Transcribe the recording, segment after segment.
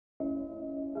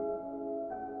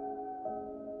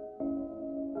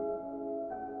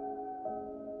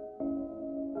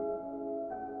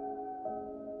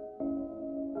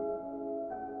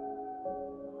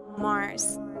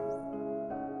bars.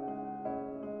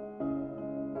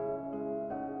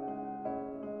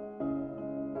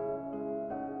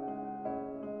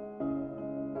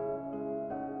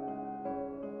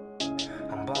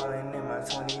 I'm ballin' in my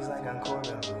 20s like I'm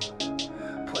Corbin Bleu.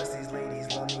 Plus these ladies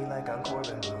love me like I'm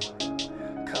Corbin Bleu.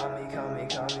 Call me Corbin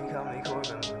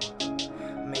Bleu.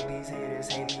 Make these haters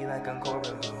hate me like I'm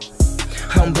Corbin Bleu.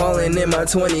 I'm ballin' in my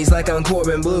 20s like I'm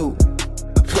Corbin Bleu.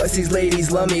 Plus these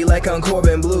ladies love me like I'm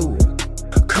Corbin Bleu.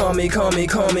 Call me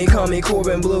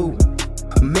Corbin Bleu.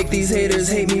 Make these haters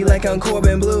hate me like I'm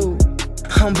Corbin Bleu.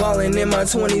 I'm ballin' in my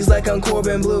 20s like I'm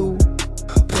Corbin Bleu.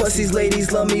 Plus these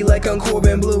ladies love me like I'm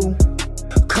Corbin Bleu.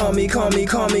 Call me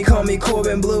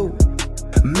Corbin Bleu.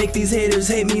 Make these haters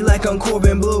hate me like I'm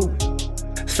Corbin Bleu.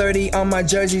 30 on my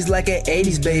jerseys like an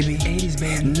 80s baby.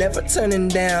 Never turning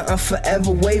down, I'm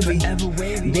forever wavy.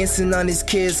 Dancing on these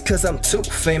kids cause I'm too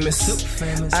famous.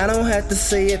 I don't have to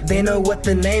say it, they know what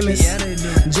the name is.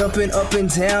 Jumping up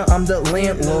and down, I'm the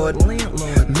landlord.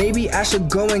 Maybe I should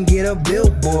go and get a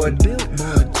billboard.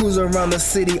 Cruise around the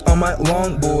city on my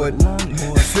longboard.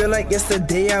 Feel like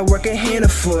yesterday I work at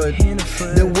Hannaford.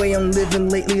 The way I'm living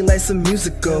lately like some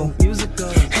musical.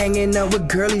 Hanging out with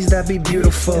girlies that be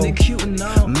beautiful.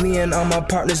 Me and all my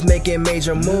partners making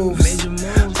major moves.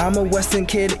 I'm a Western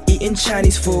kid eating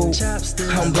Chinese food.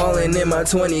 I'm ballin' in my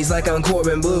 20s like I'm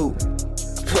Corbin Bleu.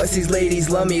 Plus these ladies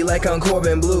love me like I'm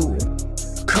Corbin Bleu.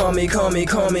 Call me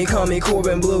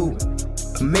Corbin Bleu.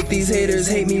 Make these haters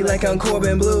hate me like I'm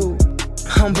Corbin Bleu.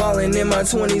 I'm ballin' in my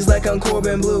 20s like I'm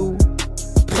Corbin Bleu.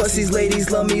 Plus these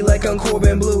ladies love me like I'm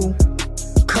Corbin Bleu.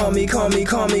 Call me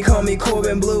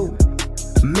Corbin Bleu.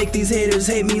 Make these haters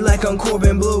hate me like I'm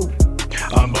Corbin Bleu.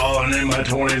 I'm ballin' in my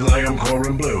 20s like I'm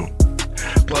Corbin Bleu.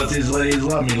 Plus these ladies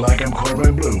love me like I'm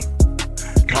Corbin Bleu.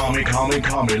 Call me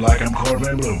like I'm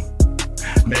Corbin Bleu.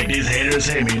 Make these haters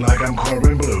hate me like I'm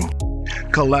Corbin Bleu.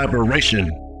 Collaboration,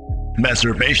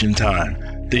 masturbation time.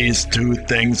 These two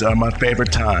things are my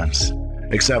favorite times.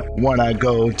 Except when I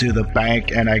go to the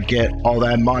bank and I get all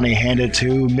that money handed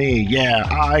to me. Yeah,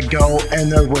 I go in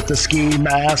there with the ski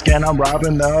mask and I'm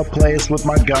robbing the place with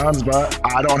my guns, but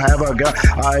I don't have a gun.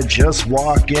 I just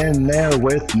walk in there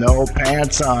with no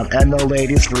pants on and the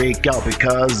ladies freak out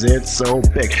because it's so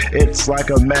big. It's like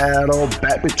a metal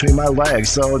bat between my legs,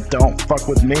 so don't fuck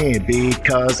with me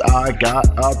because I got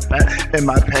a bat in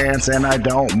my pants and I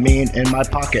don't mean in my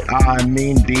pocket. I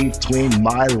mean between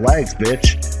my legs,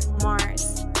 bitch.